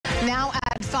Now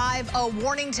at 5, a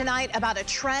warning tonight about a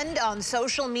trend on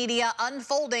social media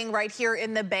unfolding right here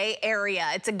in the Bay Area.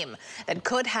 It's a game that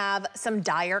could have some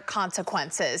dire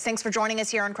consequences. Thanks for joining us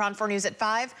here on KRON 4 News at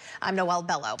 5. I'm Noelle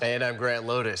Bello. And I'm Grant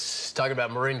Lotus. Talking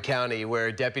about Marin County,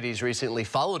 where deputies recently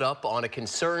followed up on a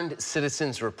concerned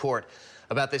citizens report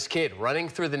about this kid running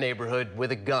through the neighborhood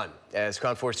with a gun. As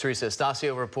KRON 4's Teresa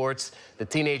Estacio reports, the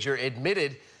teenager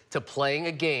admitted to playing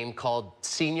a game called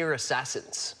Senior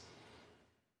Assassins.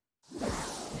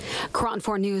 KRON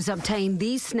 4 News obtained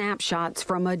these snapshots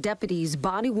from a deputy's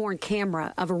body-worn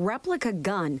camera of a replica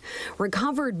gun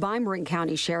recovered by Marin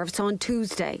County Sheriffs on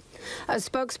Tuesday. A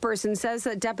spokesperson says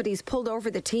that deputies pulled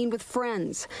over the teen with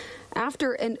friends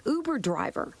after an Uber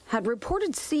driver had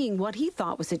reported seeing what he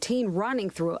thought was a teen running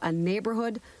through a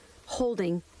neighborhood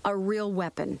holding a real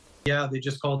weapon. Yeah, they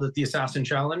just called it the Assassin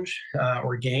Challenge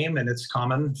or game, and it's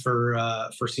common for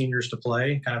seniors to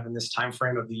play kind of in this time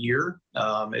frame of the year.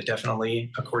 It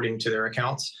definitely, according to their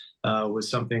accounts, was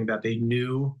something that they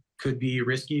knew could be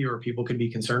risky or people could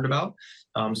be concerned about.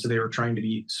 So they were trying to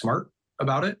be smart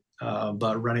about it.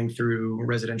 But running through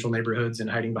residential neighborhoods and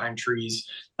hiding behind trees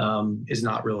is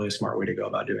not really a smart way to go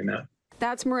about doing that.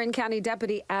 That's Marin County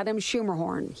Deputy Adam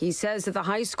Schumerhorn. He says that the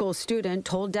high school student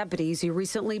told deputies he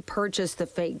recently purchased the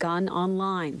fake gun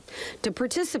online to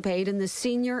participate in the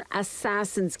Senior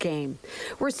Assassins game,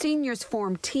 where seniors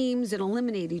form teams and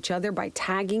eliminate each other by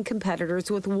tagging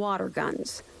competitors with water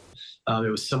guns.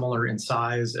 It was similar in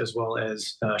size as well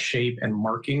as shape and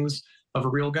markings of a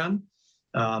real gun.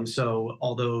 So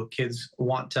although kids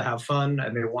want to have fun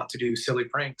and they want to do silly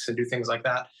pranks and do things like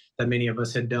that many of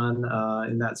us had done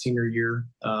in that senior year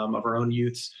of our own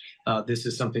youths, this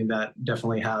is something that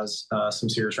definitely has some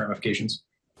serious ramifications.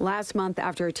 Last month,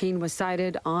 after a teen was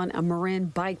sighted on a Marin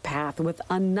bike path with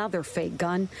another fake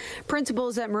gun,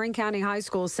 principals at Marin County High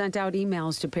School sent out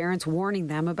emails to parents warning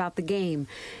them about the game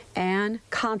and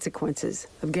consequences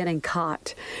of getting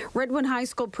caught. Redwood High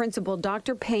School principal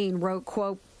Dr. Payne wrote,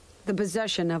 quote, "The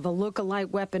possession of a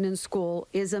look-alike weapon in school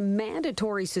is a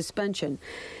mandatory suspension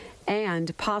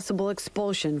and possible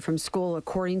expulsion from school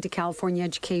according to California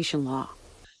education law."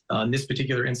 In this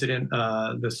particular incident,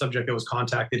 the subject that was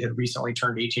contacted had recently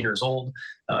turned 18 years old.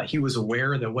 He was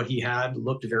aware that what he had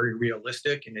looked very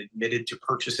realistic and admitted to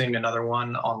purchasing another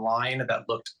one online that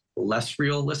looked less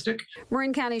realistic.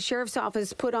 Marin County Sheriff's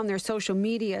Office put on their social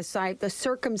media site the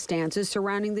circumstances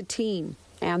surrounding the teen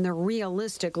and the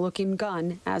realistic-looking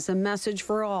gun as a message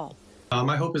for all.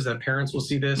 My hope is that parents will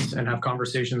see this and have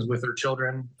conversations with their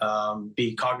children,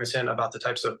 be cognizant about the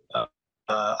types of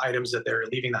items that they're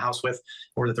leaving the house with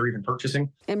or that they're even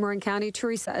purchasing. In Marin County,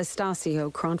 Teresa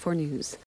Estacio, KRON 4 News.